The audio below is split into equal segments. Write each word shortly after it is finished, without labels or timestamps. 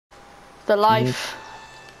The life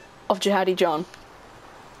of Jihadi John.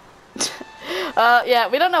 Yeah,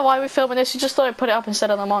 we don't know why we're filming this. We just thought I'd put it up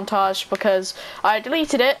instead of the montage because I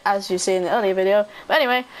deleted it, as you see in the earlier video. But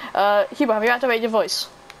anyway, Hugo, have you activated your voice?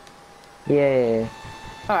 Yeah.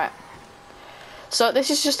 Alright. So this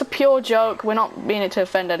is just a pure joke. We're not meaning to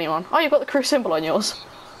offend anyone. Oh, you've got the crew symbol on yours.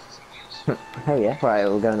 Oh yeah. Right,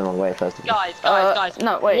 we're going the wrong way first of all. Guys.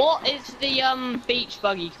 No, wait. What is the beach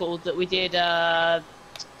buggy called that we did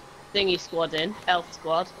thingy squad in? Elf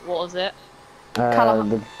squad. What was it? No,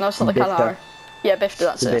 it's not the Kalahari. Yeah, Bifta,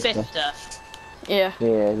 that's it. Bifta. Yeah.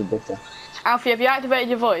 Yeah, the Bifta. Alfie, have you activated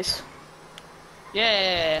your voice?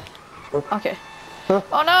 Yeah. Okay.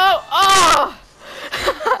 Oh no! Oh!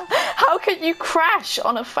 How can you crash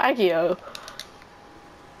on a Faggio?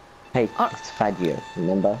 Hey, it's Faggio,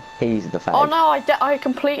 remember? He's the fag. Oh no, I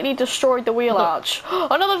completely destroyed the wheel arch.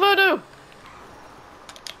 Another voodoo!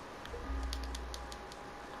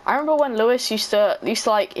 I remember when Lewis used to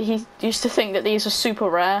think that these are super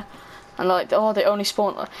rare, and like, oh, they only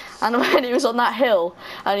spawn. And when he was on that hill,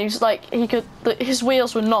 and he was like, his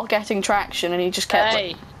wheels were not getting traction, and he just kept.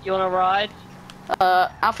 Hey, you wanna ride?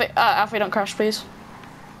 Alfie, don't crash, please.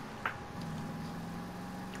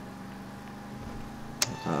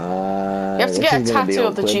 You have to get a tattoo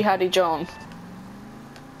of the Jihadi John.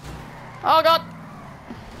 Oh god!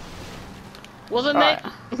 Wasn't right.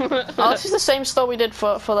 it? Oh, this is the same stuff we did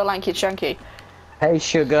for the Lanky Chunky. Hey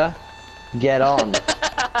sugar, get on.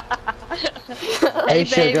 Hey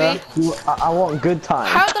sugar, I want good time.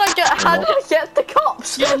 How did I get the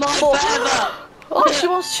cops? You're not forever.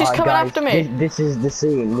 Oh, she's coming guys, after me. This is the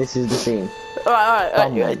scene.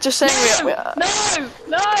 Alright, just saying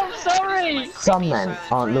No, sorry. Some men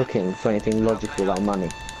aren't looking for anything logical like money.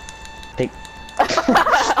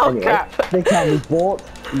 Oh anyway, crap. they can be bought,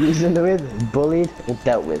 reasoned with, bullied, or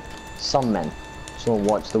dealt with. Some men just want to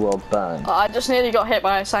watch the world burn. I just nearly got hit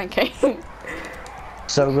by a sand king.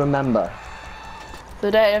 So remember,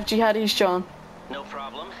 the day of Jihadi's John. No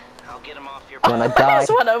problem. I'll get him off your when I die, I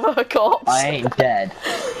just went over her corpse. I ain't dead.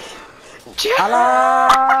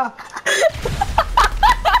 Allah!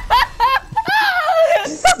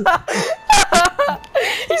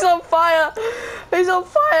 He's on fire! He's on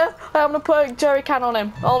fire! I'm gonna put a jerry can on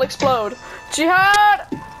him. I'll explode. Jihad!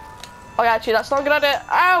 Oh, yeah, actually, that's not a good idea.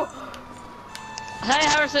 Ow! Hey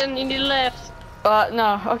Harrison, you need a lift.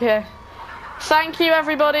 No, okay. Thank you,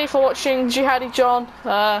 everybody, for watching Jihadi John.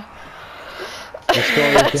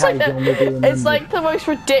 It's like the most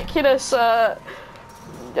ridiculous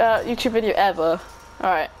YouTube video ever.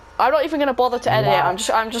 Alright. I'm not even gonna bother to edit it.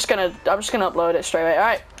 I'm just gonna upload it straight away.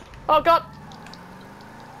 Alright. Oh god.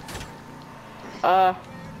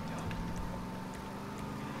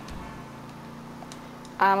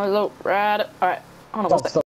 I'm a low rider. Alright. Hold on.